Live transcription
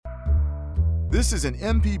This is an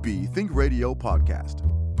MPB Think Radio podcast.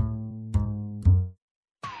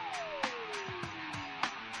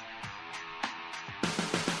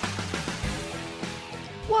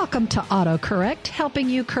 Welcome to AutoCorrect, helping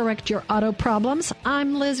you correct your auto problems.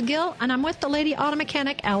 I'm Liz Gill, and I'm with the lady auto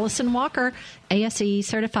mechanic, Allison Walker, ASE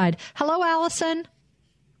certified. Hello, Allison.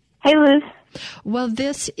 Hey, Liz. Well,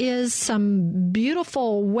 this is some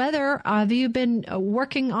beautiful weather. Have you been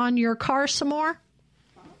working on your car some more?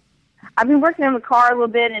 I've been working on the car a little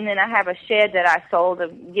bit, and then I have a shed that I sold.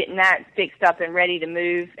 I'm getting that fixed up and ready to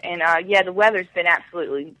move. And, the weather's been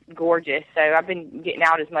absolutely gorgeous, so I've been getting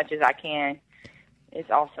out as much as I can.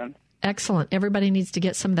 It's awesome. Excellent. Everybody needs to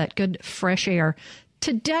get some of that good fresh air.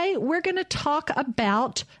 Today, we're going to talk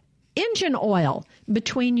about engine oil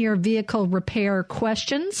between your vehicle repair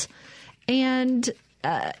questions. And,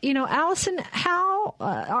 Allison, how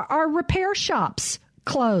are repair shops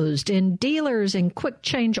closed and dealers and quick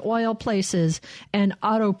change oil places and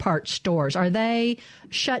auto parts stores? Are they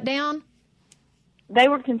shut down? They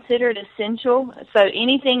were considered essential. So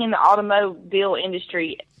anything in the automobile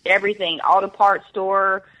industry, everything, auto parts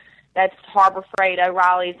store, that's Harbor Freight,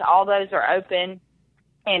 O'Reilly's, all those are open.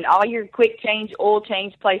 And all your quick change, oil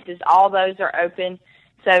change places, all those are open.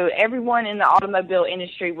 So everyone in the automobile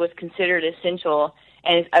industry was considered essential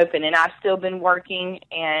and is open. And I've still been working,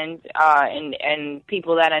 and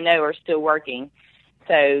people that I know are still working.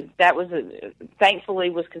 So that was thankfully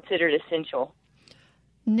was considered essential.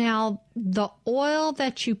 Now, the oil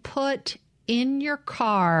that you put in your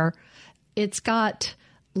car, it's got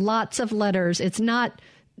lots of letters. It's not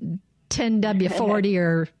 10W40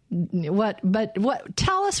 or what, but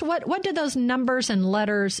tell us what do those numbers and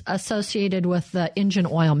letters associated with the engine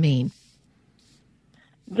oil mean?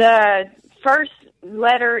 The first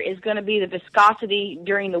letter is going to be the viscosity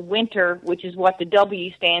during the winter, which is what the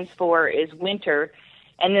W stands for, is winter.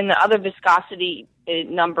 And then the other viscosity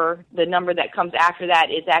number, the number that comes after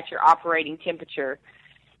that, is at your operating temperature.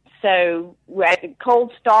 So at the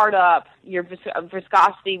cold startup, your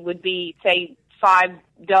viscosity would be, say,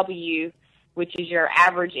 5W, which is your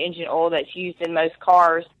average engine oil that's used in most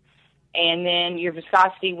cars. And then your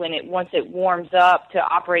viscosity, once it warms up to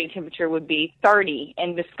operating temperature, would be 30.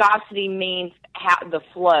 And viscosity means the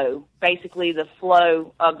flow, basically the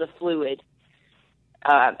flow of the fluid,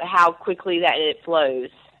 how quickly that it flows.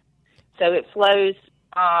 So it flows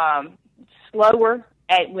slower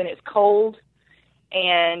when it's cold,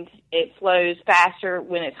 and it flows faster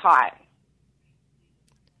when it's hot.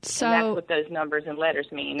 So and that's what those numbers and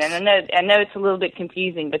letters mean. And I know it's a little bit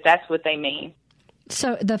confusing, but that's what they mean.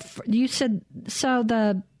 So let's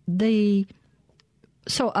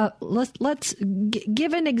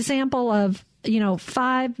give an example of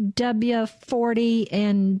 5W40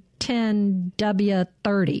 and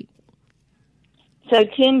 10W30. So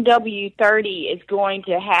 10W30 is going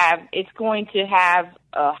to have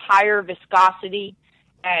a higher viscosity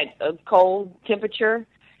at a cold temperature,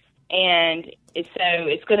 and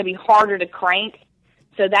it's going to be harder to crank.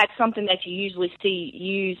 So that's something that you usually see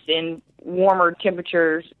used in warmer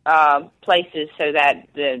temperatures places, so that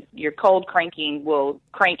your cold cranking will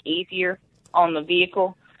crank easier on the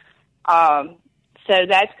vehicle. So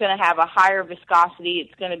that's going to have a higher viscosity.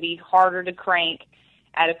 It's going to be harder to crank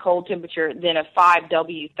at a cold temperature than a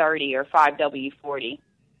 5W30 or 5W40.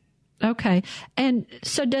 Okay. And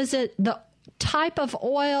so does the type of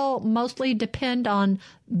oil mostly depend on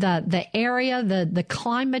the area, the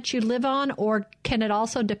climate you live on, or can it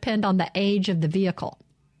also depend on the age of the vehicle?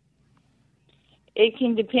 It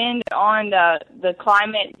can depend on the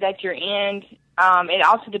climate that you're in. It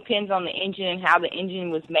also depends on the engine and how the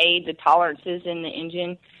engine was made, the tolerances in the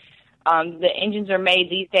engine. The engines are made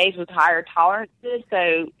these days with higher tolerances,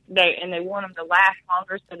 they want them to last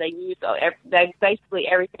longer, so they use basically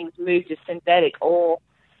everything's moved to synthetic oil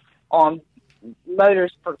on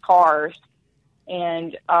motors for cars,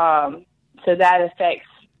 and so that affects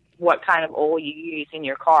what kind of oil you use in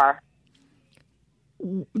your car.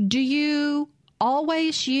 Do you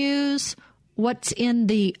always use what's in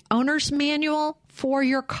the owner's manual for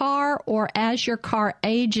your car, or as your car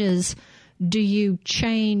ages, do you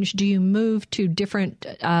move to different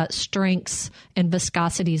strengths and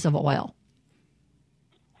viscosities of oil?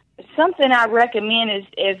 Something I recommend is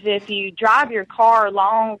if you drive your car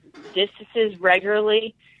long distances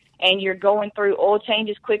regularly and you're going through oil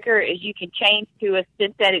changes quicker, is you can change to a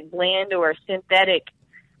synthetic blend or a synthetic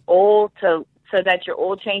oil so that your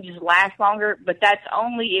oil changes last longer. But that's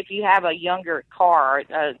only if you have a younger car,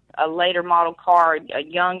 a later model car, a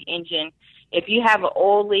young engine. If you have an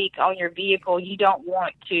oil leak on your vehicle, you don't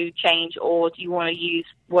want to change oils. You want to use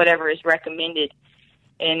whatever is recommended.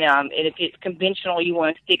 And if it's conventional, you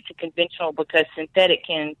want to stick to conventional because synthetic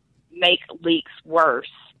can make leaks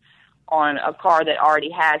worse on a car that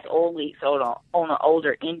already has oil leaks on an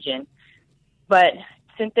older engine. But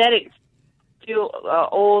synthetic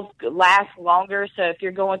oils last longer, so if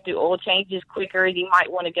you're going through oil changes quicker, you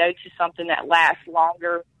might want to go to something that lasts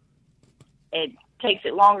longer. It takes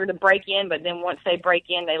it longer to break in, but then once they break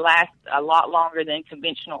in, they last a lot longer than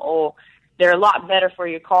conventional oil. They're a lot better for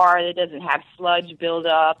your car. It doesn't have sludge build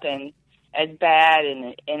up and as bad,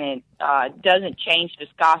 and it doesn't change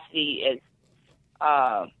viscosity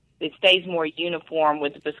as it stays more uniform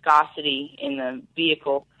with the viscosity in the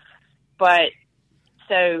vehicle. But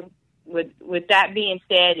so with that being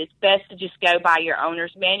said, it's best to just go by your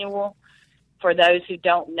owner's manual for those who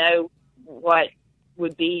don't know what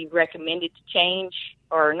would be recommended to change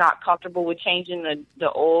or not comfortable with changing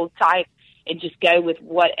the oil type, and just go with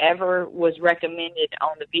whatever was recommended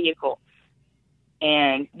on the vehicle.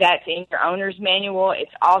 And that's in your owner's manual.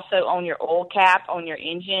 It's also on your oil cap on your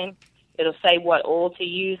engine. It'll say what oil to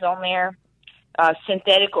use on there.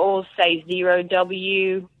 Synthetic oils say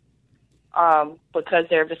 0W because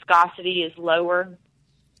their viscosity is lower.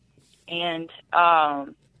 And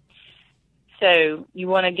so you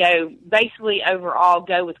want to go, basically overall,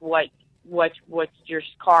 go with what your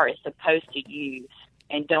car is supposed to use,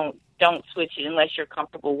 and don't switch it unless you're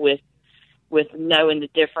comfortable with knowing the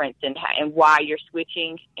difference and why you're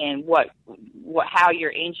switching and how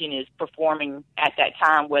your engine is performing at that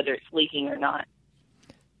time, whether it's leaking or not.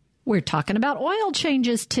 We're talking about oil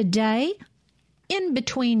changes today. In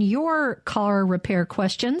between your car repair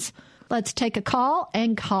questions, let's take a call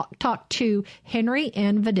and talk to Henry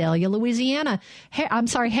in Vidalia, Louisiana.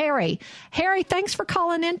 Harry. Harry, thanks for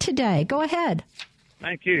calling in today. Go ahead.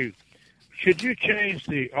 Thank you. Should you change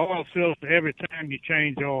the oil filter every time you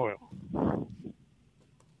change oil?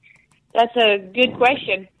 That's a good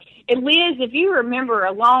question. And Liz, if you remember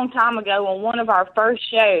a long time ago on one of our first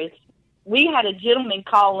shows, we had a gentleman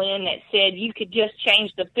call in that said you could just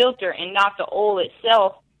change the filter and not the oil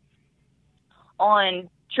itself on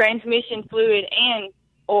transmission fluid and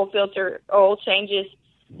oil filter oil changes.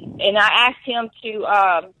 And I asked him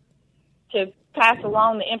to pass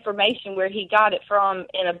along the information where he got it from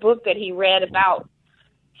in a book that he read about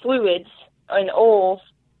fluids and oils,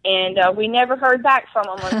 and we never heard back from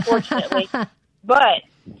him, unfortunately. But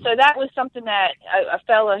so that was something that a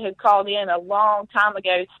fellow who called in a long time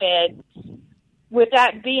ago said. With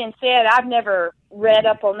that being said, I've never read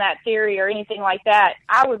up on that theory or anything like that.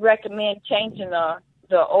 I would recommend changing the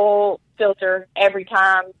oil filter every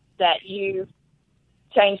time that you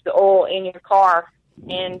change the oil in your car.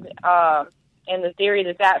 And the theory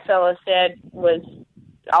that fellow said was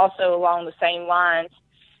also along the same lines.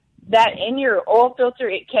 That in your oil filter,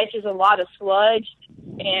 it catches a lot of sludge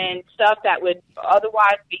and stuff that would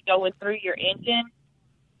otherwise be going through your engine.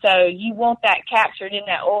 So you want that captured in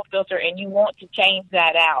that oil filter, and you want to change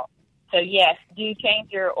that out. So, yes, do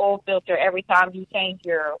change your oil filter every time you change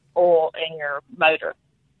your oil in your motor.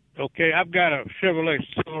 Okay, I've got a Chevrolet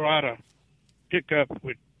Silverado pickup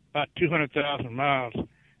with about 200,000 miles,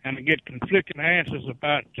 and I get conflicting answers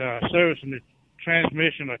about servicing the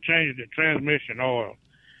transmission or changing the transmission oil.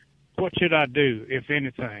 What should I do, if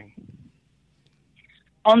anything?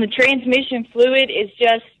 On the transmission fluid, it's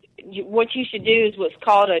just what you should do is what's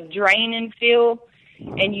called a drain and fill,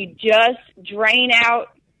 and you just drain out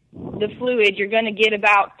the fluid. You're going to get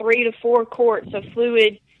about 3 to 4 quarts of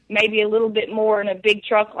fluid, maybe a little bit more in a big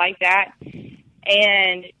truck like that,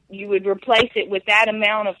 and you would replace it with that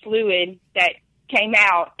amount of fluid that came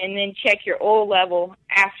out, and then check your oil level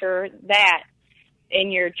after that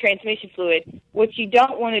in your transmission fluid. What you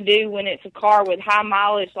don't want to do when it's a car with high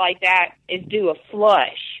mileage like that is do a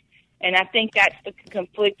flush. And I think that's the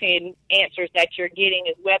conflicting answers that you're getting,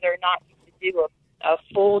 is whether or not you should do a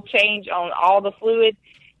full change on all the fluid.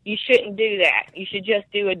 You shouldn't do that. You should just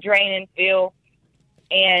do a drain and fill.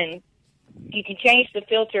 And you can change the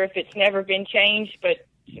filter if it's never been changed, but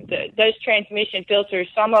those transmission filters,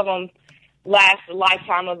 some of them last the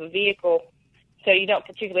lifetime of a vehicle, so you don't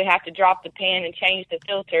particularly have to drop the pan and change the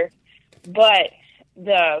filter. But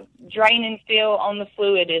the drain and fill on the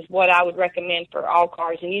fluid is what I would recommend for all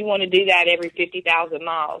cars, and you want to do that every 50,000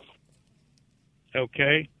 miles.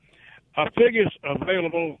 Okay. Are figures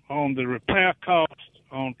available on the repair cost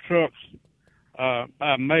on trucks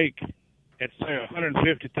by make at, say,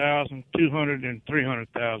 150,000, 200, and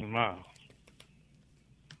 300,000 miles?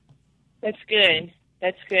 That's good.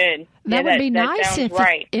 That's good. That would be nice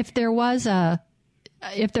if there was a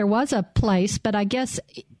place, but I guess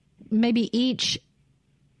maybe each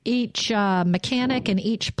mechanic and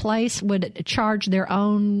each place would charge their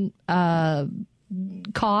own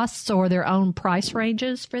costs or their own price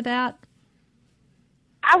ranges for that?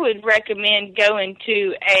 I would recommend going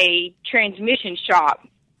to a transmission shop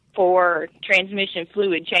for transmission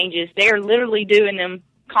fluid changes. They're literally doing them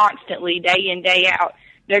constantly, day in, day out.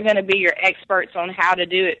 They're going to be your experts on how to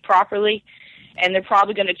do it properly, and they're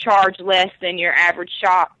probably going to charge less than your average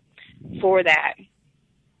shop for that.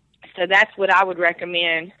 So that's what I would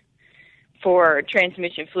recommend for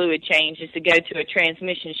transmission fluid change, is to go to a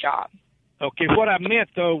transmission shop. Okay, what I meant,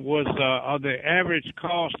 though, was are the average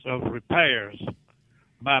cost of repairs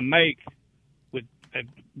by make with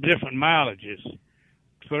different mileages.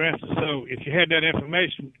 For instance, so if you had that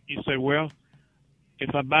information, you say, well,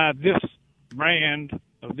 if I buy this brand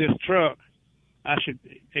of this truck, I should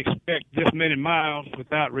expect this many miles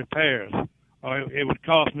without repairs, or it would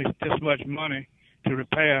cost me this much money to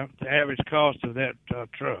repair the average cost of that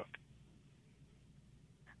truck.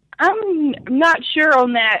 I'm not sure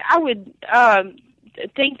on that. I would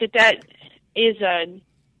think that is a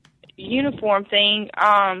uniform thing.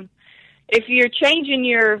 If you're changing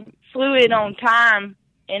your fluid on time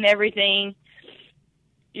and everything,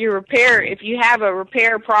 your repair, if you have a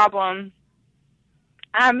repair problem,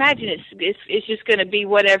 I imagine it's just going to be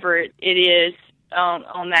whatever it is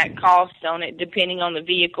on that cost on it, depending on the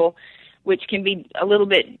vehicle, which can be a little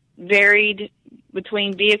bit varied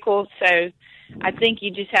between vehicles. So I think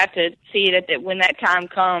you just have to see it when that time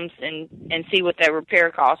comes and see what the repair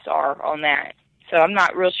costs are on that. So I'm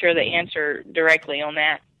not real sure the answer directly on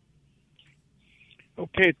that.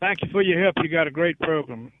 Okay, thank you for your help. You got a great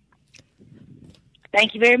program.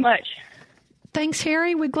 Thank you very much. Thanks,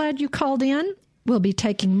 Harry. We're glad you called in. We'll be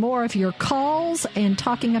taking more of your calls and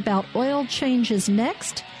talking about oil changes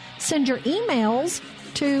next. Send your emails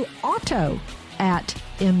to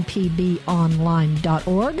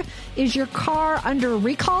auto@mpbonline.org. Is your car under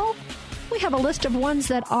recall? We have a list of ones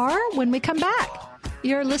that are when we come back.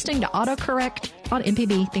 You're listening to AutoCorrect on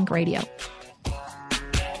MPB Think Radio.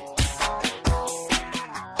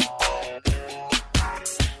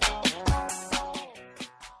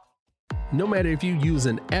 No matter if you use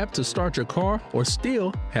an app to start your car or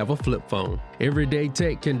still have a flip phone, Everyday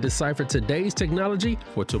Tech can decipher today's technology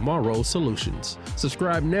for tomorrow's solutions.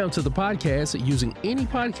 Subscribe now to the podcast using any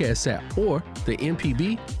podcast app or the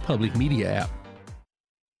MPB Public Media app.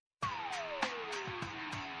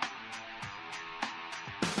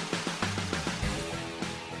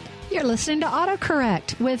 You're listening to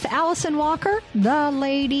AutoCorrect with Allison Walker, the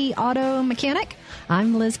lady auto mechanic.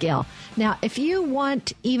 I'm Liz Gill. Now, if you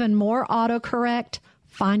want even more AutoCorrect,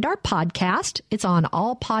 find our podcast. It's on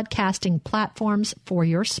all podcasting platforms for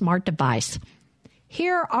your smart device.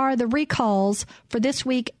 Here are the recalls for this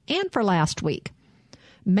week and for last week.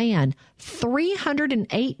 Man,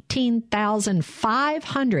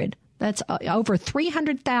 318,500. That's over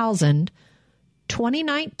 300,000,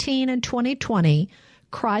 2019 and 2020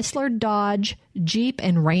 Chrysler, Dodge, Jeep,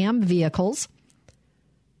 and Ram vehicles.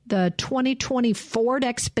 The 2020 Ford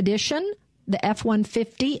Expedition, the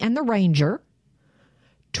F-150, and the Ranger.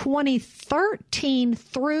 2013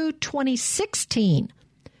 through 2016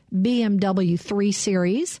 BMW 3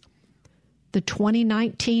 Series. The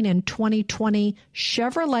 2019 and 2020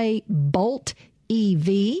 Chevrolet Bolt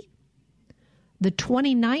EV. The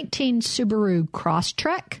 2019 Subaru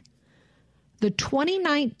Crosstrek. The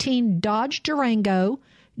 2019 Dodge Durango,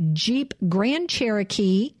 Jeep Grand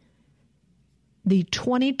Cherokee, the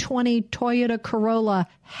 2020 Toyota Corolla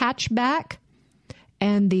hatchback,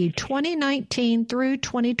 and the 2019 through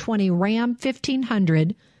 2020 Ram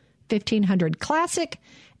 1500, 1500 Classic,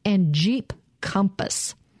 and Jeep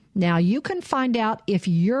Compass. Now, you can find out if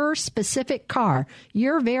your specific car,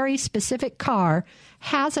 your very specific car,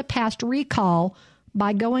 has a past recall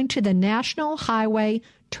by going to the National Highway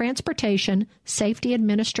Transportation Safety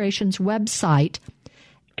Administration's website,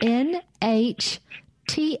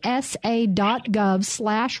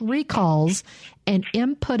 NHTSA.gov/recalls, and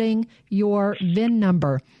inputting your VIN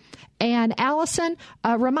number. And Allison,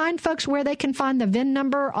 remind folks where they can find the VIN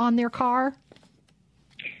number on their car.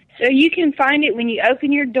 So you can find it when you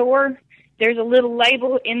open your door. There's a little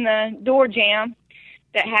label in the door jamb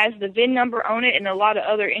that has the VIN number on it and a lot of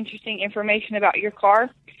other interesting information about your car.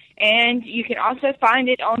 And you can also find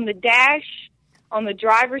it on the dash, on the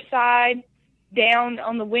driver's side, down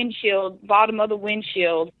on the windshield, bottom of the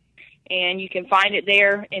windshield. And you can find it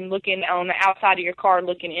there and looking on the outside of your car,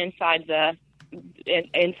 looking inside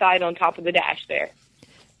on top of the dash there.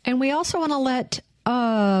 And we also want to let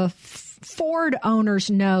Ford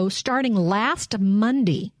owners know, starting last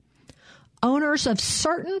Monday, owners of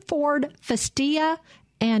certain Ford Fiesta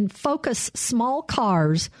and Focus small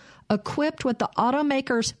cars equipped with the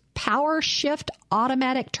automaker's Power Shift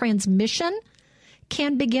automatic transmission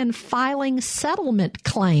can begin filing settlement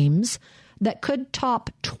claims that could top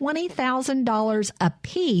 $20,000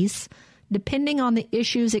 apiece, depending on the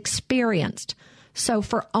issues experienced. So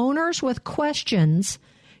for owners with questions,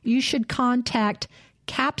 you should contact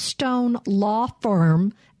Capstone Law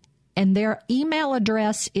Firm, and their email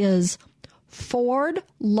address is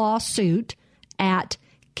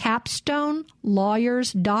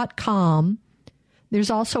fordlawsuit@capstonelawyers.com. There's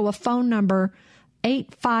also a phone number,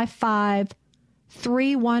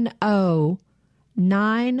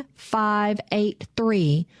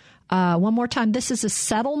 855-310-9583. One more time, this is a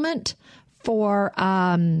settlement for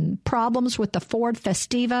problems with the Ford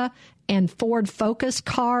Festiva and Ford Focus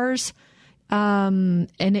cars. And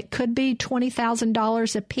it could be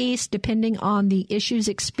 $20,000 a piece, depending on the issues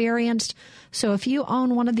experienced. So if you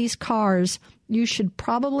own one of these cars, you should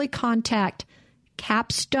probably contact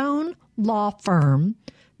Capstone Law Firm.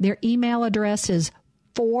 Their email address is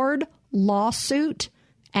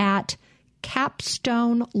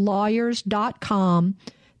fordlawsuit@capstonelawyers.com.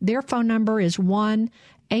 Their phone number is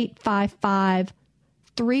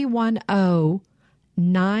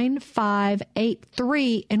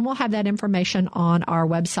 1-855-310-9583, and we'll have that information on our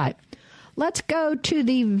website. Let's go to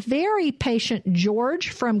the very patient George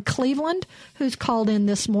from Cleveland, who's called in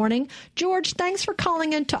this morning. George, thanks for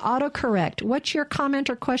calling in to AutoCorrect. What's your comment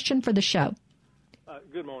or question for the show?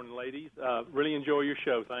 Good morning, ladies. Really enjoy your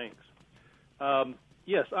show. Thanks.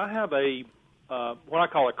 Yes, I have a what I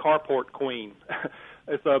call a carport queen.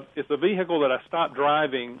 It's a vehicle that I stopped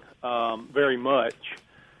driving very much,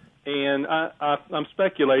 and I'm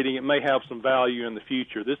speculating it may have some value in the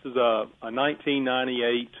future. This is a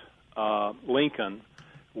 1998 Lincoln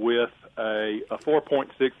with a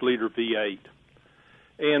 4.6-liter V8.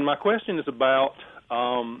 And my question is about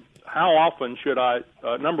how often should I,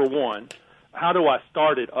 number one, how do I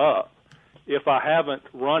start it up if I haven't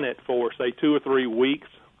run it for, say, 2 or 3 weeks?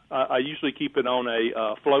 I usually keep it on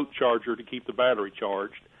a float charger to keep the battery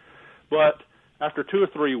charged. But after 2 or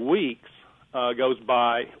 3 weeks goes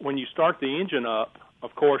by, when you start the engine up,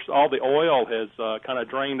 of course, all the oil has kind of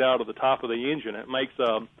drained out of the top of the engine. It makes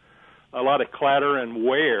a lot of clatter and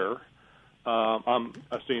wear, I'm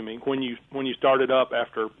assuming, when you start it up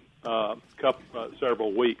after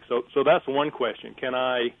several weeks. So that's one question. Can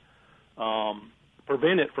I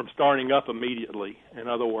prevent it from starting up immediately? In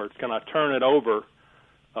other words, can I turn it over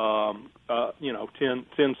 10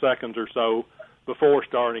 seconds or so before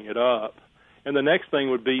starting it up? And the next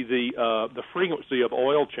thing would be the frequency of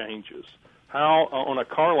oil changes. How, on a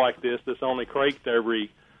car like this that's only cranked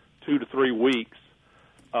every 2 to 3 weeks,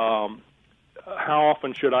 how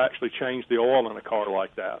often should I actually change the oil in a car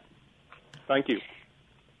like that? Thank you.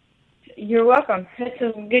 You're welcome. That's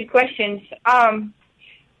some good questions.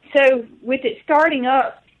 So with it starting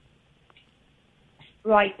up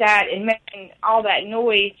like that and making all that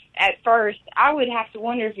noise at first, I would have to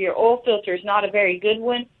wonder if your oil filter is not a very good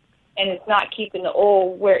one and it's not keeping the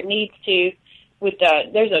oil where it needs to.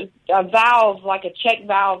 There's a valve, like a check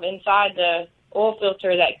valve inside the oil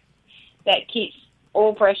filter that keeps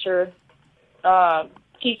oil pressure,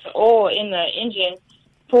 keeps the oil in the engine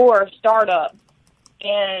for startup,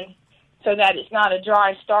 and so that it's not a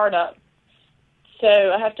dry startup. So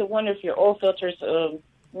I have to wonder if your oil filter's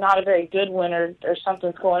not a very good one, or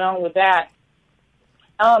something's going on with that.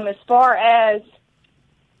 As far as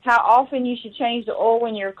how often you should change the oil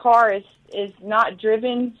when your car is not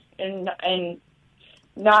driven and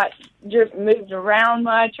not moved around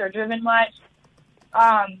much or driven much,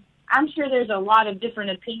 I'm sure there's a lot of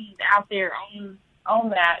different opinions out there on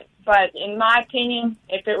that. But in my opinion,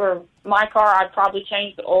 if it were my car, I'd probably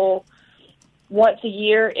change the oil once a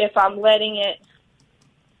year if I'm letting it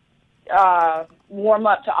warm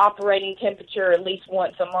up to operating temperature at least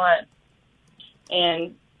once a month,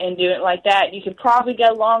 and do it like that. You could probably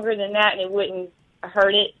go longer than that and it wouldn't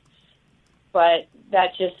hurt it, but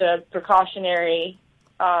that's just a precautionary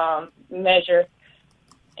measure.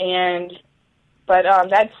 But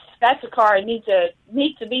that's a car that needs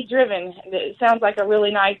to be driven. It sounds like a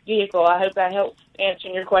really nice vehicle. I hope that helps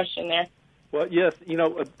answering your question there. Well, yes,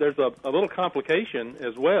 there's a little complication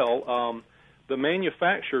as well. The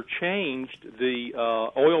manufacturer changed the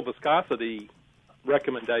oil viscosity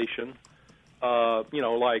recommendation,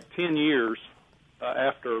 like 10 years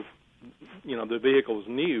after, the vehicle is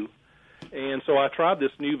new. And so I tried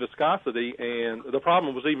this new viscosity, and the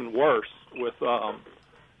problem was even worse with the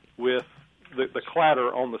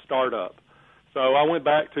clatter on the startup. So I went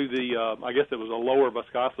back to I guess it was a lower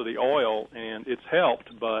viscosity oil, and it's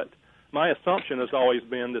helped, but my assumption has always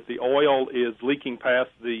been that the oil is leaking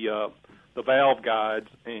past the valve guides,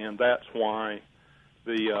 and that's why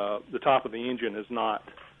the top of the engine is not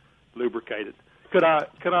lubricated. Could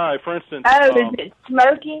I, for instance? Oh, is it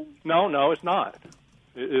smoking? No, it's not.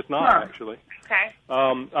 It's not actually. Okay.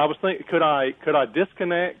 I was thinking, could I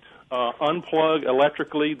disconnect, unplug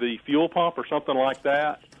electrically the fuel pump or something like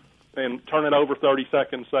that, and turn it over 30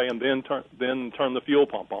 seconds, say, and then turn the fuel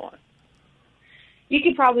pump on? You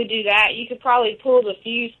could probably do that. You could probably pull the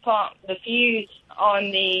fuse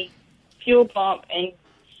on the fuel pump, and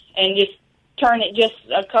just turn it just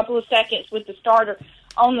a couple of seconds with the starter.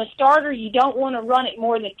 On the starter, you don't want to run it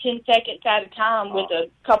more than 10 seconds at a time with a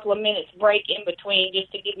couple of minutes break in between,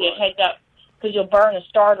 just to give you a heads up, because you'll burn the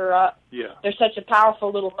starter up. Yeah. They're such a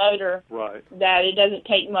powerful little motor that it doesn't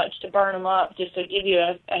take much to burn them up, just to give you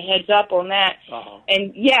a heads up on that.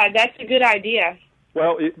 And, yeah, that's a good idea.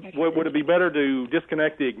 Well, would it be better to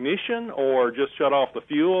disconnect the ignition or just shut off the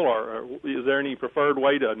fuel, or is there any preferred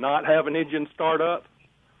way to not have an engine start up?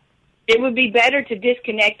 It would be better to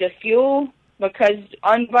disconnect the fuel, because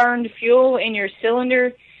unburned fuel in your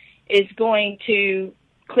cylinder is going to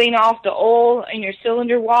clean off the oil in your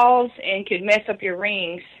cylinder walls and could mess up your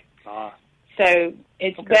rings. So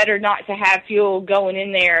it's better not to have fuel going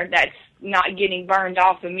in there that's not getting burned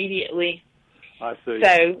off immediately. I see.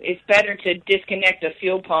 So it's better to disconnect the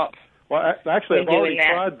fuel pump. Well, actually, I've already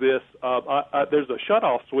tried this. There's a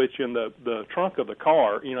shutoff switch in the trunk of the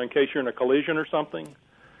car, in case you're in a collision or something.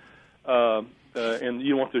 And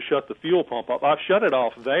you want to shut the fuel pump off. I've shut it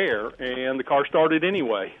off there, and the car started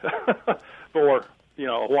anyway for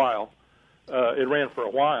a while. It ran for a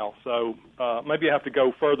while, so maybe I have to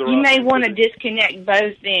go further. You may want to disconnect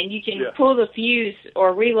both. Then you can pull the fuse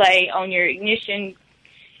or relay on your ignition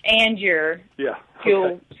and your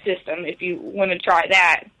fuel system if you want to try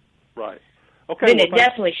that. Right. Okay. Then it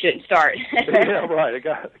definitely shouldn't start. Yeah, right.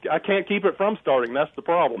 I can't keep it from starting. That's the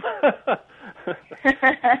problem.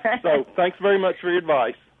 So thanks very much for your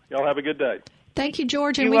advice. Y'all have a good day. Thank you,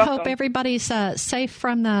 George, and we hope everybody's safe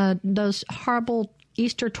from those horrible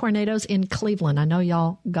Easter tornadoes in Cleveland. I know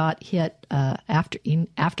y'all got hit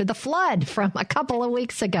after the flood from a couple of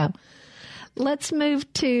weeks ago. Let's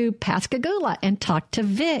move to Pascagoula and talk to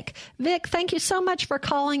Vic. Vic, thank you so much for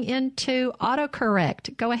calling into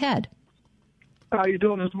AutoCorrect. Go ahead. How you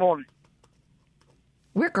doing this morning?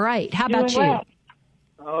 We're great. How about you? I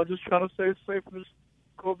was just trying to stay safe from this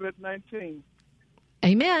COVID-19.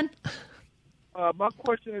 Amen. My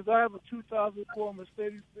question is, I have a 2004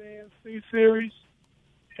 Mercedes-Benz C-Series,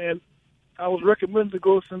 and I was recommended to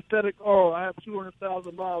go synthetic oil. I have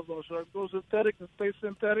 200,000 miles on it. Should I go synthetic and stay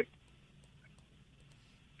synthetic?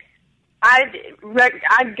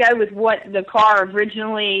 I'd go with what the car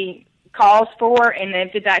originally calls for, and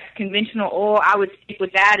if that's conventional oil, I would stick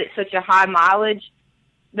with that. It's such a high mileage.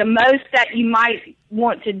 The most that you might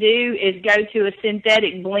want to do is go to a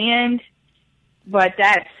synthetic blend, but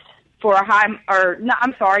that's for a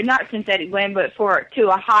not synthetic blend, but to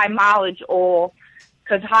a high mileage oil,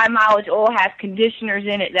 because high mileage oil has conditioners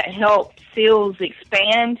in it that help seals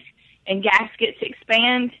expand and gaskets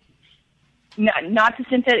expand. Not the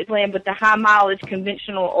synthetic blend, but the high mileage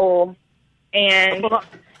conventional oil, and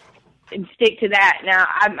stick to that. Now,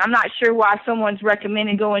 I'm not sure why someone's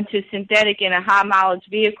recommending going to synthetic in a high mileage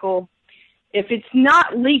vehicle. If it's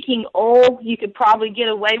not leaking oil, you could probably get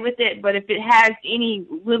away with it, but if it has any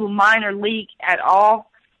little minor leak at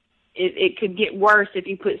all, it could get worse if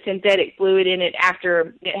you put synthetic fluid in it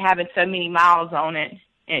after it having so many miles on it,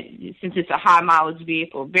 since it's a high mileage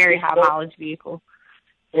vehicle, very high mileage vehicle.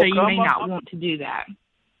 So you may not want to do that.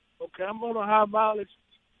 Okay, I'm on a high mileage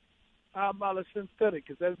synthetic.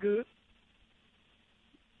 Is that good?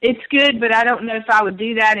 It's good, but I don't know if I would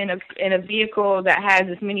do that in a vehicle that has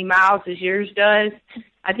as many miles as yours does.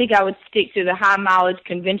 I think I would stick to the high mileage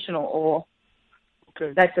conventional oil.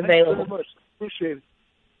 Okay, that's available. Thank you very much. Appreciate it.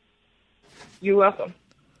 You're welcome.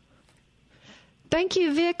 Thank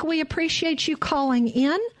you, Vic. We appreciate you calling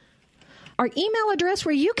in. Our email address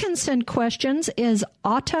where you can send questions is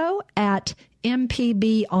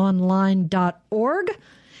auto@mpbonline.org.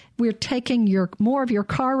 We're taking more of your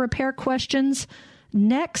car repair questions.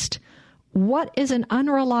 Next, what is an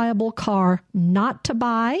unreliable car not to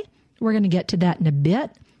buy? We're going to get to that in a bit.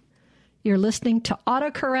 You're listening to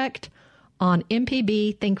AutoCorrect on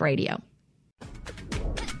MPB Think Radio.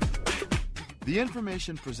 The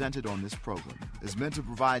information presented on this program is meant to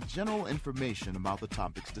provide general information about the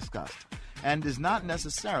topics discussed and is not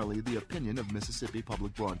necessarily the opinion of Mississippi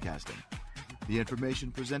Public Broadcasting. The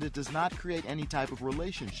information presented does not create any type of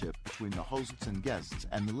relationship between the hosts and guests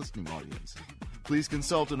and the listening audience. Please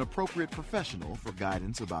consult an appropriate professional for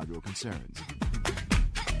guidance about your concerns.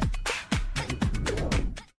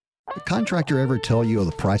 The contractor ever tell you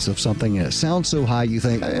the price of something and it sounds so high you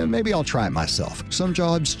think, maybe I'll try it myself? Some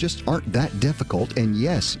jobs just aren't that difficult, and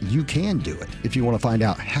yes, you can do it. If you want to find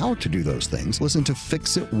out how to do those things, listen to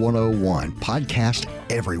Fix It 101, podcast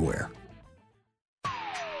everywhere.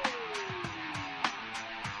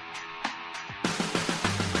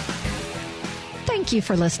 Thank you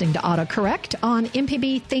for listening to AutoCorrect on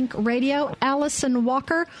MPB Think Radio. Allison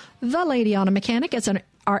Walker, the Lady Auto Mechanic, is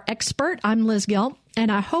our expert. I'm Liz Gill,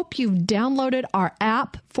 and I hope you've downloaded our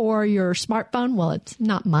app for your smartphone. Well, it's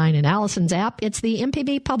not mine and Allison's app. It's the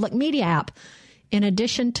MPB Public Media app. In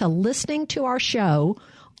addition to listening to our show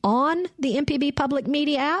on the MPB Public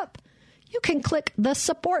Media app, you can click the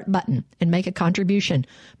support button and make a contribution,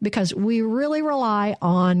 because we really rely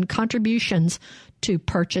on contributions to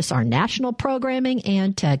purchase our national programming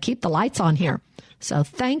and to keep the lights on here. So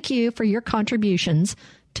thank you for your contributions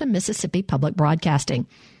to Mississippi Public Broadcasting.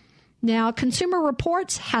 Now, Consumer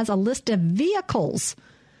Reports has a list of vehicles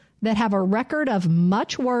that have a record of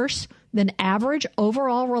much worse than average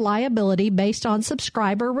overall reliability based on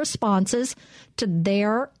subscriber responses to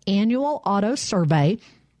their annual auto survey.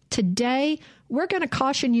 Today, we're going to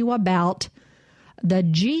caution you about the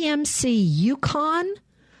GMC Yukon,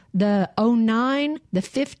 the 09, the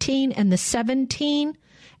 15, and the 17,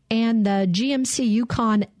 and the GMC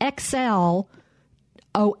Yukon XL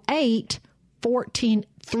 08, 14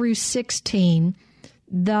 through 16.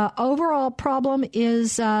 The overall problem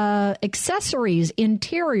is accessories,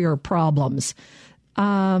 interior problems.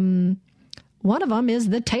 One of them is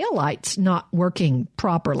the taillights not working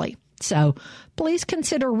properly. So please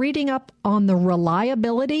consider reading up on the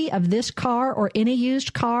reliability of this car or any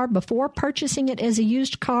used car before purchasing it as a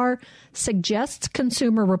used car, suggests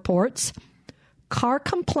Consumer Reports.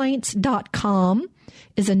 CarComplaints.com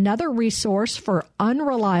is another resource for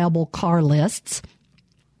unreliable car lists.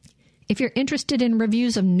 If you're interested in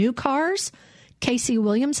reviews of new cars, Casey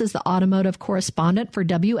Williams is the automotive correspondent for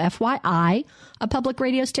WFYI, a public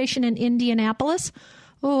radio station in Indianapolis.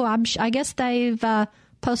 I guess they've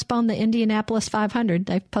postponed the Indianapolis 500.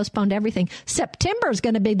 They've postponed everything. September is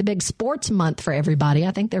going to be the big sports month for everybody.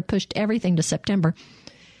 I think they're pushed everything to September.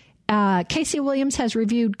 Casey Williams has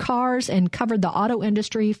reviewed cars and covered the auto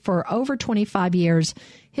industry for over 25 years.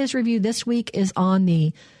 His review this week is on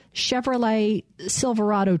the Chevrolet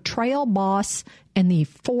Silverado Trail Boss and the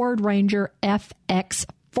Ford Ranger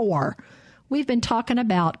FX4. We've been talking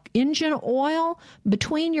about engine oil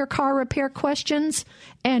between your car repair questions,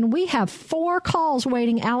 and we have 4 calls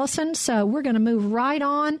waiting, Allison, so we're going to move right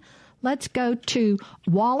on. Let's go to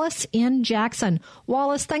Wallace in Jackson.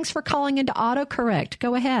 Wallace, thanks for calling into AutoCorrect.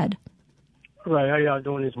 Go ahead. All right, how y'all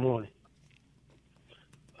doing this morning?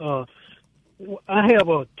 I have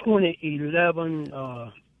a 2011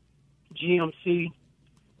 GMC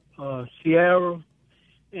Sierra,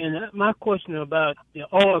 and my question about the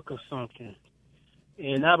oil consumption.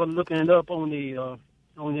 And I was looking it up on the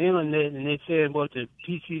internet, and it said about the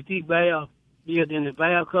PCT valve, in the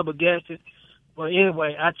valve cover gasket. But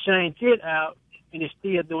anyway, I changed it out, and it's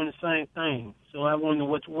still doing the same thing. So I wonder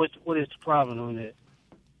what is the problem on that?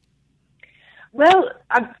 Well,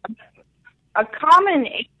 a common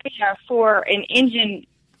area for an engine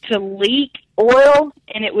to leak oil,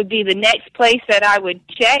 and it would be the next place that I would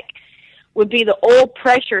check, would be the oil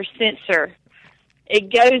pressure sensor. It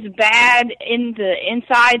goes bad in the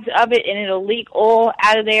insides of it, and it'll leak oil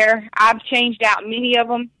out of there. I've changed out many of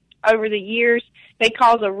them over the years. They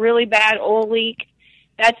cause a really bad oil leak.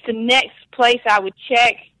 That's the next place I would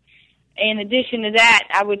check. In addition to that,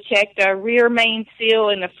 I would check the rear main seal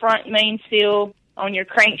and the front main seal on your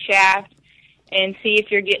crankshaft and see if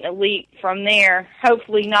you're getting a leak from there.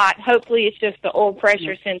 Hopefully not. Hopefully it's just the oil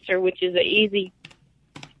pressure sensor, which is usually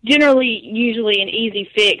an easy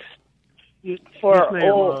fix for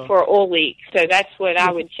oil leak. So that's what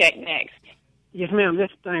I would check next. Yes, ma'am.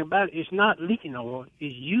 That's the thing about it. It's not leaking oil.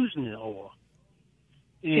 It's using the oil.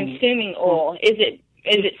 Consuming oil. Is it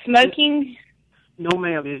smoking? No,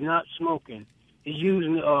 ma'am. It's not smoking. It's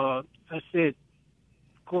using, I said,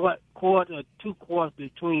 quart or 2 quarts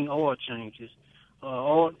between oil changes.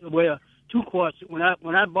 2 quarts. When I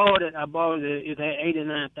bought it, it had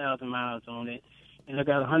 89,000 miles on it, and I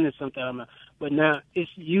got 100-some-thousand miles. But now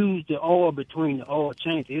it's used the oil between the oil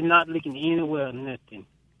changes. It's not leaking anywhere, anything.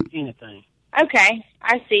 Okay,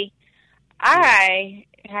 I see. I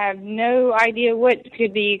have no idea what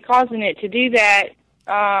could be causing it to do that.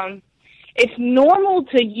 It's normal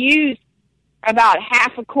to use about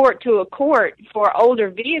half a quart to a quart for an older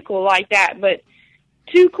vehicle like that, but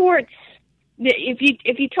 2 quarts,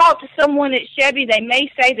 if you talk to someone at Chevy, they may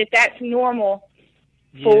say that that's normal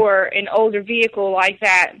for an older vehicle like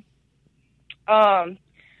that.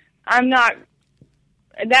 I'm not.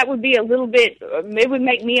 That would be a little bit. It would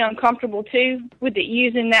make me uncomfortable too with it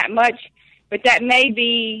using that much. But that may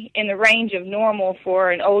be in the range of normal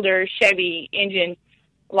for an older Chevy engine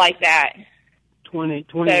like that.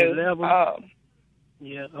 2011.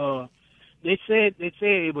 Yeah. They said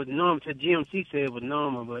it was normal. The GMC said it was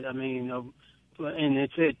normal, but I mean, and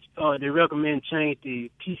it said they recommend change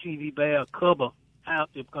the PCV valve cover out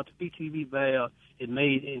because the PCV valve is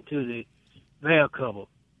made into the valve cover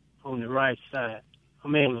on the right side. I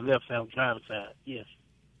mean, on the left side, driver's side. Yes.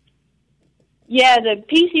 Yeah, the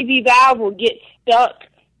PCV valve will get stuck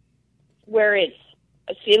where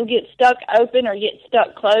it'll get stuck open or get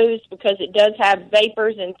stuck closed because it does have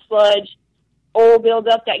vapors and sludge, oil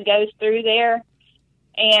buildup that goes through there.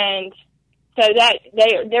 And so that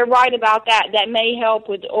they're right about that. That may help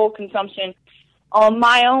with oil consumption. On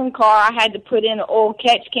my own car, I had to put in an oil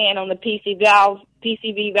catch can on the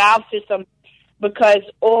PCV valve system because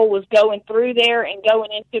oil was going through there and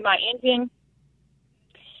going into my engine,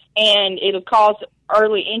 and it'll cause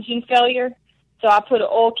early engine failure. So I put an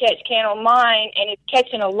oil catch can on mine, and it's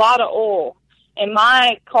catching a lot of oil. And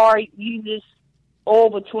my car uses oil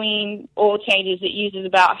between oil changes. It uses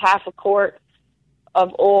about half a quart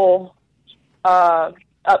of oil up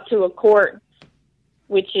to a quart,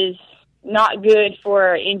 which is not good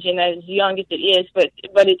for an engine as young as it is, but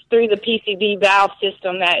it's through the PCV valve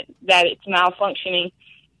system that it's malfunctioning.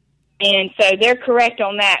 And so they're correct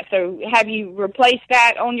on that. So have you replaced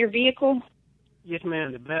that on your vehicle? Yes,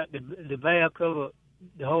 ma'am. The valve cover,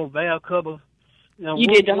 the whole valve cover. Now, you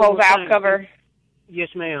did the whole valve cover? Yes,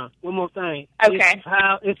 ma'am. One more thing. Okay.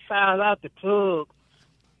 It filed out the plug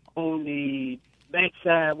on the back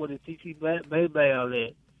side where the PCV valve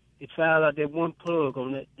is. It filed out that one plug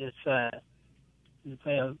on that side. The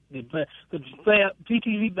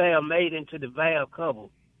PCV valve made into the valve cover.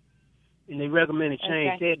 And they recommended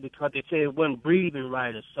change that because they said it wasn't breathing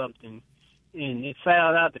right or something. And it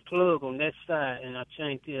fouled out the plug on that side, and I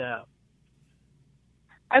changed it out.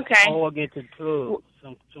 Okay. Or get the plug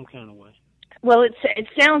some kind of way. Well, it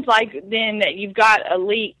sounds like then that you've got a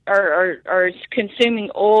leak or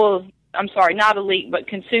consuming oil. I'm sorry, not a leak, but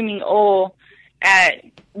consuming oil at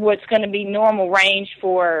what's going to be normal range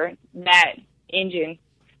for that engine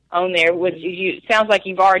on there. It sounds like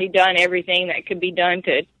you've already done everything that could be done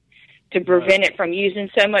to prevent it from using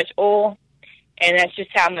so much oil, and that's just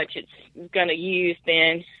how much it's going to use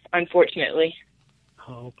then, unfortunately.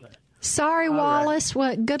 Oh, okay. Sorry, all Wallace.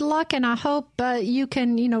 Right. Well, good luck, and I hope you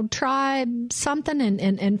can, try something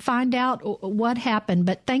and find out what happened.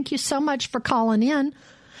 But thank you so much for calling in.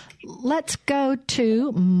 Let's go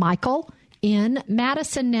to Michael in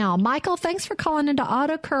Madison now. Michael, thanks for calling into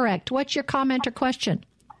AutoCorrect. What's your comment or question?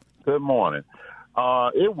 Good morning.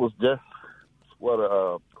 It was just what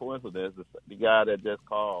a coincidence. The guy that just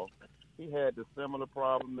called, he had the similar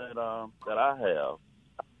problem that I have.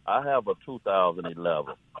 I have a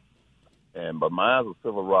 2011, but mine's a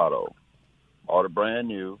Silverado, ordered brand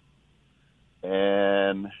new,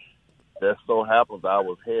 and that so happens I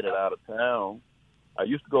was headed out of town. I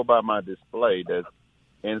used to go by my display that's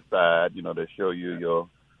inside, that show you your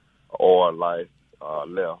oil life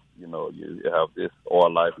left. You have this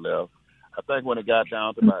oil life left. I think when it got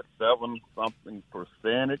down to about 7-something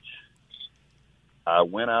percentage, I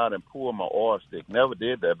went out and pulled my oil stick. Never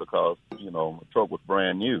did that because, my truck was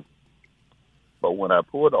brand new. But when I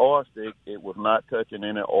pulled the oil stick, it was not touching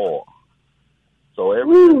any oil. So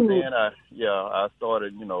ever since then, I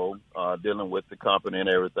started, dealing with the company and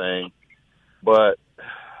everything. But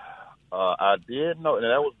I did know, and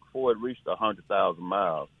that was before it reached 100,000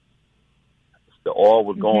 miles. The oil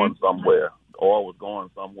was going somewhere. The oil was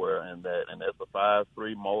going somewhere, and that's a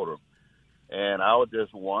 5.3 motor. And I was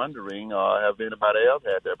just wondering, have anybody else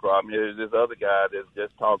had that problem? Here's this other guy that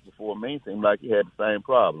just talked before me. Seemed like he had the same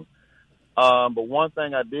problem. But one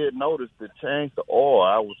thing I did notice to change the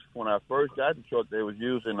oil, when I first got the truck, they was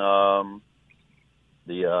using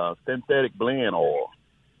the synthetic blend oil.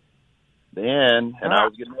 Then, and I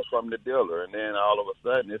was getting it from the dealer, and then all of a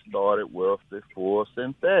sudden it started with the full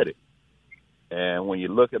synthetic. And when you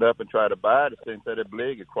look it up and try to buy the synthetic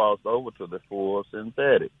blend, it crossed over to the full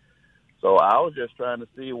synthetic. So I was just trying to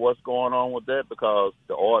see what's going on with that because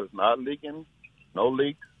the oil is not leaking, no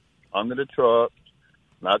leaks under the truck,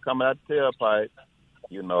 not coming out the tailpipe.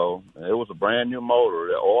 It was a brand new motor.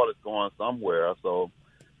 The oil is going somewhere. So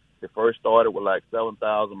it first started with like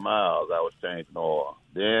 7,000 miles. I was changing oil.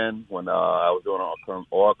 Then when I was doing an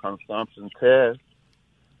oil consumption test,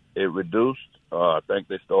 it reduced. I think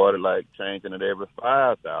they started like changing it every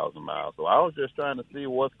 5,000 miles. So I was just trying to see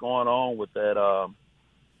what's going on with that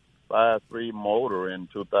 5.3 motor in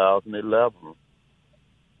 2011.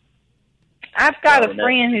 I've got a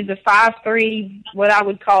friend who's a 5.3, what I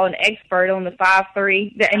would call an expert on the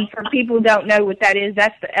 5.3. And for people who don't know what that is,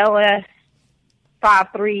 that's the LS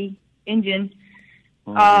 5.3 engine.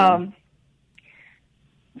 But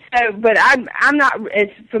I'm not as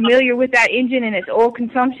familiar with that engine and its oil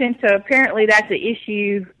consumption, so apparently that's an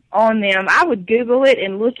issue on them. I would Google it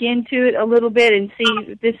and look into it a little bit and see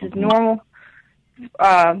if this is normal,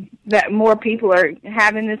 that more people are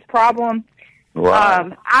having this problem.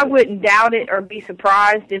 Right. I wouldn't doubt it or be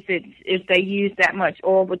surprised if they use that much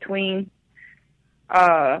oil between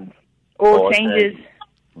oil changes,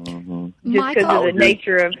 just because of the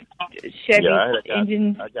nature of Chevy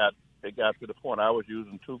engines. It got to the point I was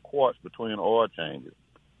using 2 quarts between oil changes,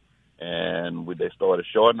 and they started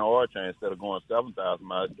shorting the oil change. Instead of going 7,000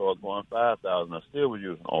 miles, I started going 5,000. I still was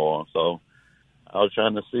using oil, so I was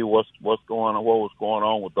trying to see what was going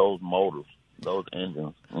on with those motors, those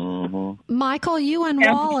engines. Michael, you and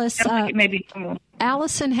Wallace,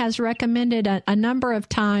 Allison has recommended a number of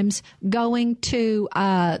times going to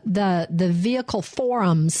the vehicle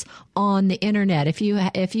forums on the internet. If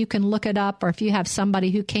you can look it up, or if you have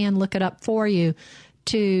somebody who can look it up for you,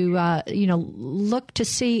 to look to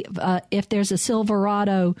see if there's a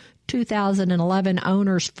Silverado 2011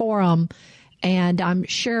 owners forum. And I'm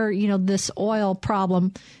sure this oil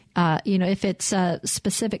problem, if it's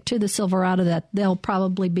specific to the Silverado, that there'll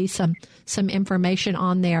probably be some information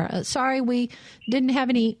on there. Sorry, we didn't have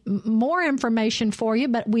any more information for you,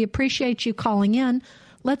 but we appreciate you calling in.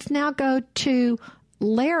 Let's now go to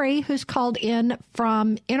Larry, who's called in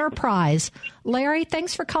from Enterprise. Larry,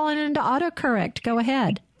 thanks for calling into AutoCorrect. Go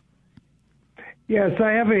ahead. Yes,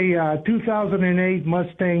 I have a 2008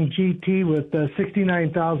 Mustang GT with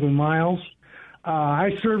 69,000 miles.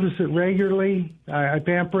 I service it regularly. I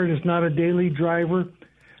pamper it. It's not a daily driver.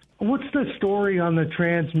 What's the story on the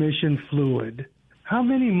transmission fluid? How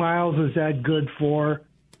many miles is that good for?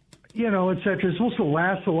 Et cetera. It's supposed to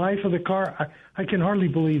last the life of the car. I can hardly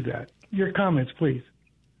believe that. Your comments, please.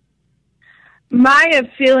 My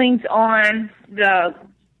feelings on the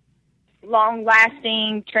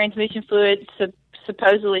long-lasting transmission fluid,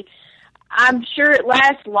 supposedly, I'm sure it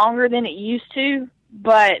lasts longer than it used to,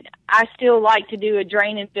 but I still like to do a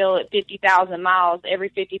drain and fill at 50,000 miles, every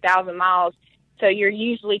 50,000 miles. So you're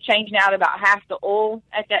usually changing out about half the oil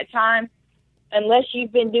at that time. Unless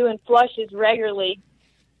you've been doing flushes regularly,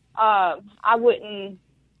 I wouldn't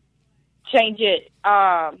change it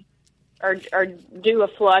or do a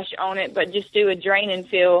flush on it, but just do a drain and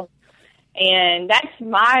fill. And that's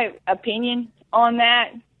my opinion on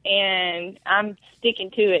that, and I'm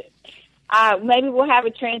sticking to it. Maybe we'll have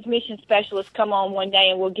a transmission specialist come on one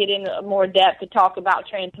day, and we'll get into more depth to talk about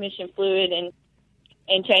transmission fluid and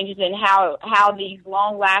changes in how these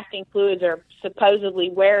long-lasting fluids are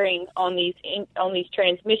supposedly wearing on these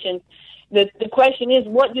transmissions. The question is,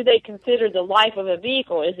 what do they consider the life of a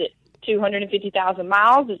vehicle? Is it 250,000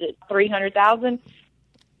 miles? Is it 300,000?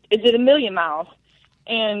 Is it 1,000,000 miles?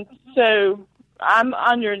 And so I'm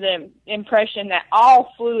under the impression that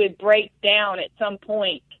all fluid breaks down at some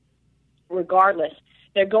point regardless.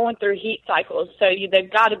 They're going through heat cycles, so they've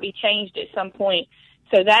got to be changed at some point.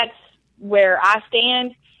 So that's where I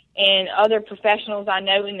stand, and other professionals I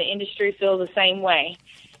know in the industry feel the same way.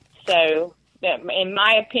 So in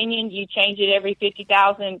my opinion, you change it every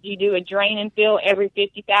 50,000. You do a drain and fill every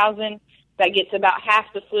 50,000. That gets about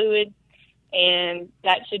half the fluid, and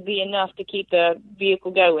that should be enough to keep the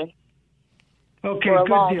vehicle going. Okay,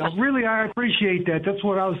 good deal. Really, I appreciate that. That's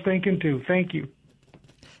what I was thinking, too. Thank you.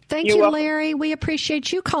 Thank you, Larry. We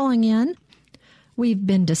appreciate you calling in. We've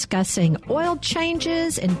been discussing oil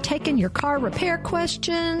changes and taking your car repair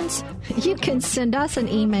questions. You can send us an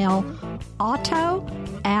email,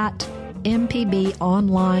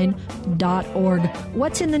 auto@mpbonline.org.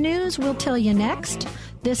 What's in the news? We'll tell you next.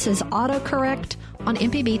 This is AutoCorrect on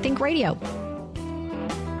MPB Think Radio.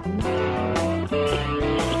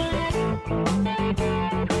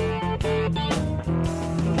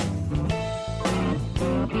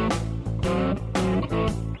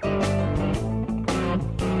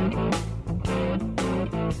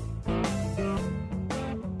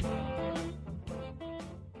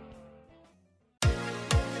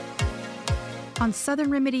 On Southern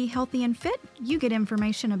Remedy Healthy and Fit, you get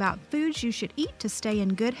information about foods you should eat to stay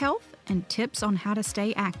in good health and tips on how to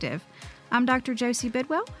stay active. I'm Dr. Josie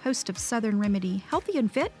Bidwell, host of Southern Remedy Healthy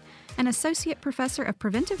and Fit, and Associate Professor of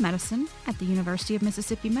Preventive Medicine at the University of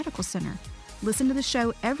Mississippi Medical Center. Listen to the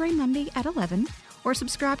show every Monday at 11 or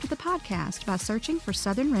subscribe to the podcast by searching for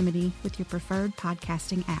Southern Remedy with your preferred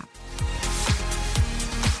podcasting app.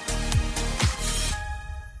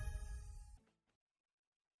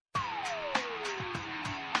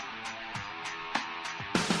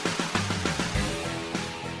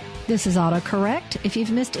 This is AutoCorrect. If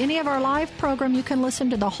you've missed any of our live program, you can listen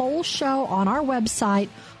to the whole show on our website,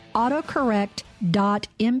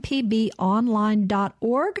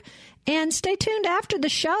 autocorrect.mpbonline.org. And stay tuned after the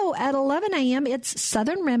show at 11 a.m. It's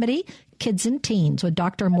Southern Remedy, Kids and Teens with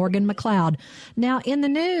Dr. Morgan McLeod. Now, in the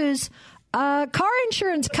news, car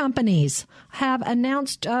insurance companies have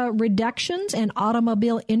announced reductions in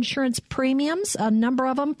automobile insurance premiums, a number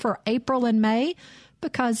of them for April and May,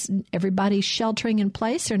 because everybody's sheltering in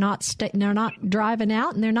place. They're not driving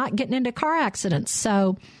out, and they're not getting into car accidents.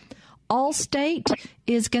 So Allstate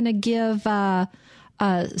is going to give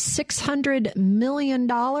 $600 million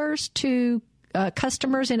to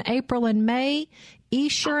customers in April and May.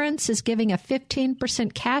 Esurance is giving a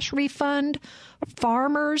 15% cash refund.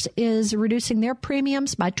 Farmers is reducing their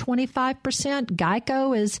premiums by 25%.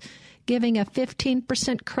 Geico is giving a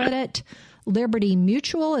 15% credit. Liberty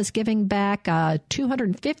Mutual is giving back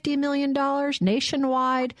 $250 million.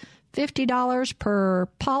 Nationwide, $50 per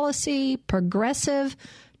policy. Progressive,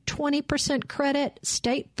 20% credit.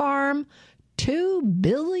 State Farm, $2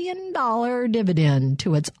 billion dividend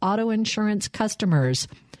to its auto insurance customers.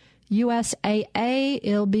 USAA,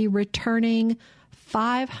 it'll be returning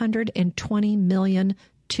 $520 million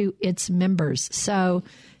to its members. So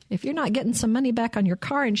if you're not getting some money back on your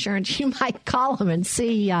car insurance, you might call them and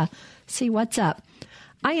see what's up.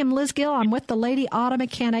 I am Liz Gill. I'm with the Lady Auto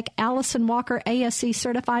Mechanic, Allison Walker, ASE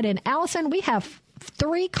certified. And Allison, we have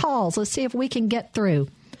 3 calls. Let's see if we can get through.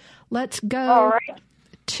 Let's go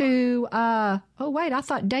to. Wait, I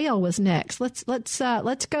thought Dale was next. Let's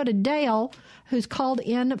go to Dale, who's called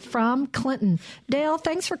in from Clinton. Dale,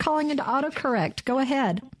 thanks for calling into AutoCorrect. Go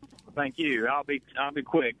ahead. Thank you. I'll be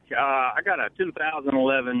quick. I got a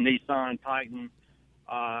 2011 Nissan Titan,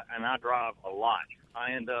 and I drive a lot.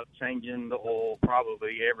 I end up changing the oil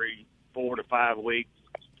probably every 4 to 5 weeks,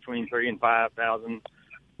 between 3,000 and 5,000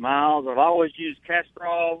 miles. I've always used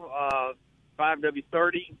Castrol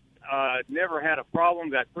 5W30. Never had a problem.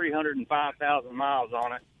 Got 305,000 miles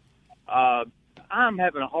on it. I'm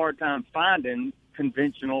having a hard time finding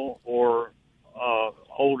conventional or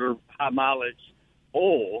older high mileage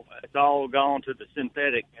oil. It's all gone to the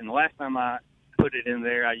synthetic. And the last time I put it in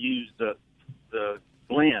there, I used the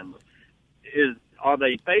blend. Are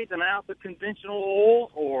they phasing out the conventional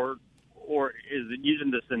oil, or is it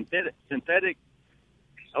using the synthetic?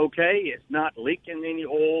 Okay, it's not leaking any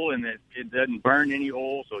oil, and it doesn't burn any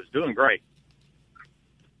oil, so it's doing great.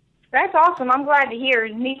 That's awesome. I'm glad to hear.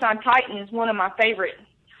 Nissan Titan is one of my favorite.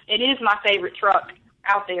 It is my favorite truck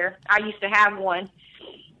out there. I used to have one,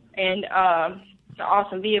 and it's an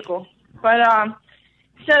awesome vehicle. But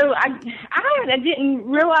so I didn't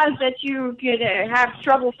realize that you could have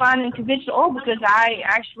trouble finding conventional oil, because I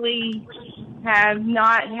actually have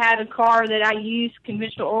not had a car that I use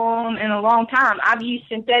conventional oil in a long time. I've used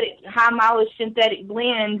high mileage synthetic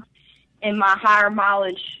blends in my higher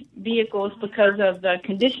mileage vehicles because of the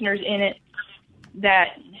conditioners in it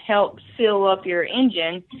that help seal up your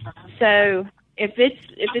engine. So if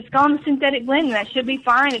it's gone to synthetic blend, that should be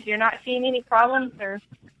fine. If you're not seeing any problems or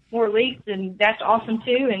more leaks, then that's awesome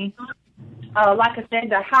too. And like I said,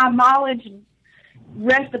 the high mileage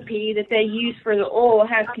recipe that they use for the oil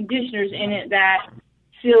has conditioners in it that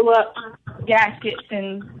seal up gaskets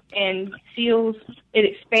and seals. It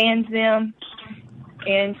expands them.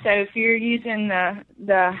 And so if you're using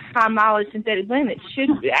the high mileage synthetic blend, it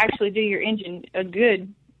should actually do your engine a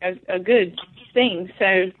good thing.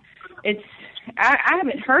 So I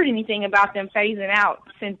haven't heard anything about them phasing out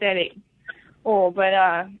synthetic oil, but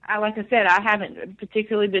like I said, I haven't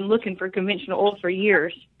particularly been looking for conventional oil for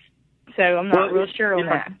years, so I'm not real sure on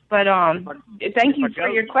that. But thank you for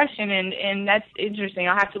your question, and that's interesting.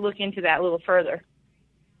 I'll have to look into that a little further.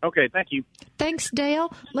 Okay, thank you. Thanks,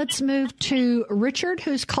 Dale. Let's move to Richard,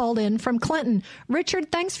 who's called in from Clinton.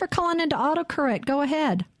 Richard, thanks for calling into AutoCorrect. Go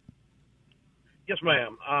ahead. Yes,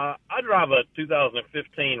 ma'am. I drive a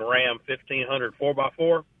 2015 Ram 1500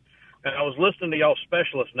 4x4, and I was listening to y'all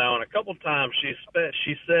specialist now, and a couple of times she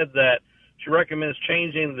said that she recommends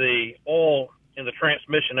changing the oil in the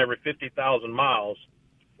transmission every 50,000 miles.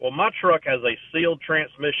 Well, my truck has a sealed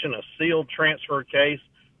transmission, a sealed transfer case,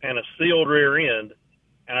 and a sealed rear end,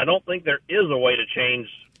 and I don't think there is a way to change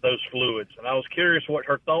those fluids. And I was curious what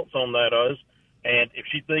her thoughts on that is, and if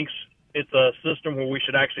she thinks it's a system where we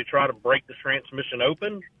should actually try to break the transmission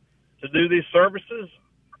open to do these services.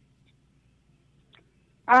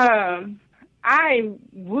 I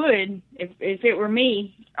would, if it were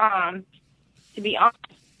me, to be honest.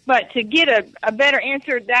 But to get a better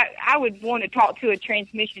answer, that I would want to talk to a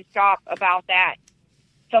transmission shop about that.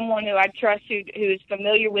 Someone who I trust who is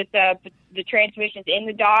familiar with the transmissions in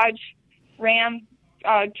the Dodge Ram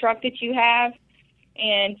truck that you have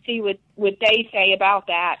and see what they say about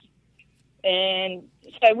that. And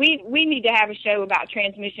so we need to have a show about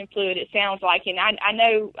transmission fluid, it sounds like. And I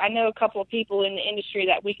know a couple of people in the industry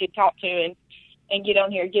that we could talk to and get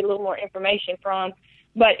on here and get a little more information from.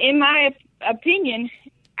 But in my opinion,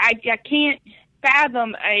 I can't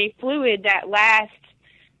fathom a fluid that lasts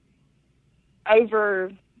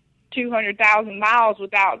over 200,000 miles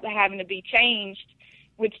without having to be changed,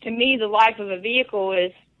 which to me, the life of a vehicle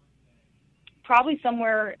is probably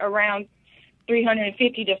somewhere around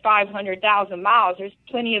 350 to 500,000 miles. There's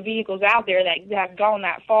plenty of vehicles out there that have gone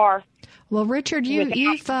that far. Well, Richard,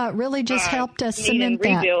 you've really just helped us cement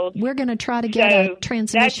that. Rebuild. We're going to try to get a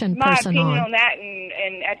transmission that's person my opinion on that,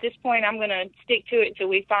 and at this point, I'm going to stick to it until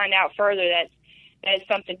we find out further that there's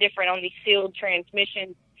something different on these sealed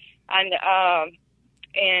transmissions. And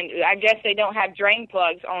I guess they don't have drain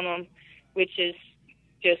plugs on them, which is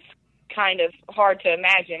just kind of hard to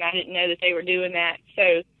imagine. I didn't know that they were doing that.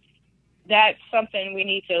 So that's something we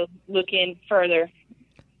need to look in further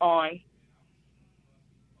on.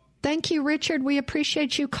 Thank you, Richard. We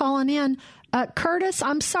appreciate you calling in. Curtis,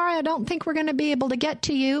 I'm sorry, I don't think we're going to be able to get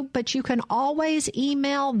to you, but you can always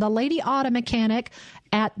email the Lady Auto Mechanic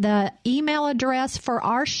at the email address for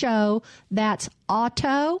our show. That's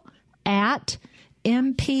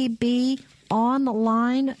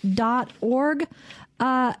auto@mpbonline.org.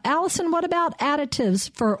 Allison, what about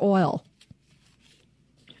additives for oil?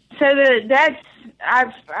 So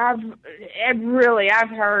I've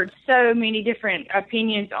heard so many different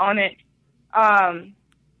opinions on it.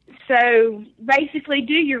 So basically,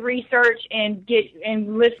 do your research and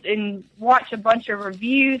list and watch a bunch of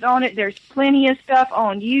reviews on it. There's plenty of stuff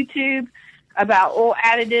on YouTube about oil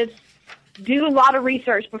additives. Do a lot of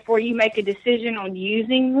research before you make a decision on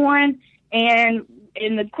using one. And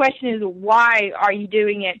the question is, why are you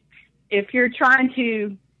doing it? If you're trying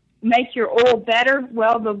to make your oil better,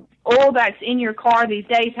 well, the oil that's in your car these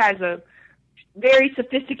days has a very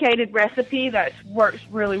sophisticated recipe that works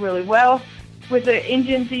really, really well with the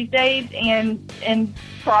engines these days, and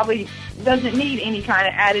probably doesn't need any kind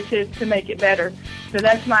of additives to make it better. So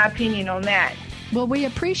that's my opinion on that. Well, we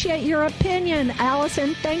appreciate your opinion,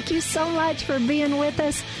 Allison. Thank you so much for being with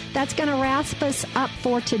us. That's going to wrap us up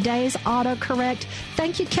for today's AutoCorrect.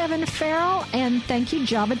 Thank you, Kevin Farrell, and thank you,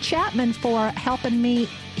 Java Chapman, for helping me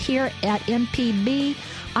here at MPB.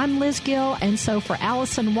 I'm Liz Gill, and so for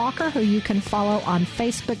Allison Walker, who you can follow on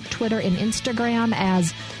Facebook, Twitter, and Instagram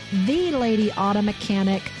as The Lady Auto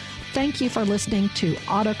Mechanic, thank you for listening to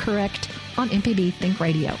AutoCorrect on MPB Think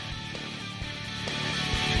Radio.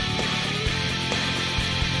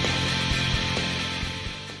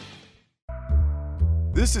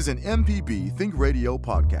 This is an MPB Think Radio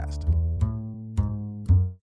podcast.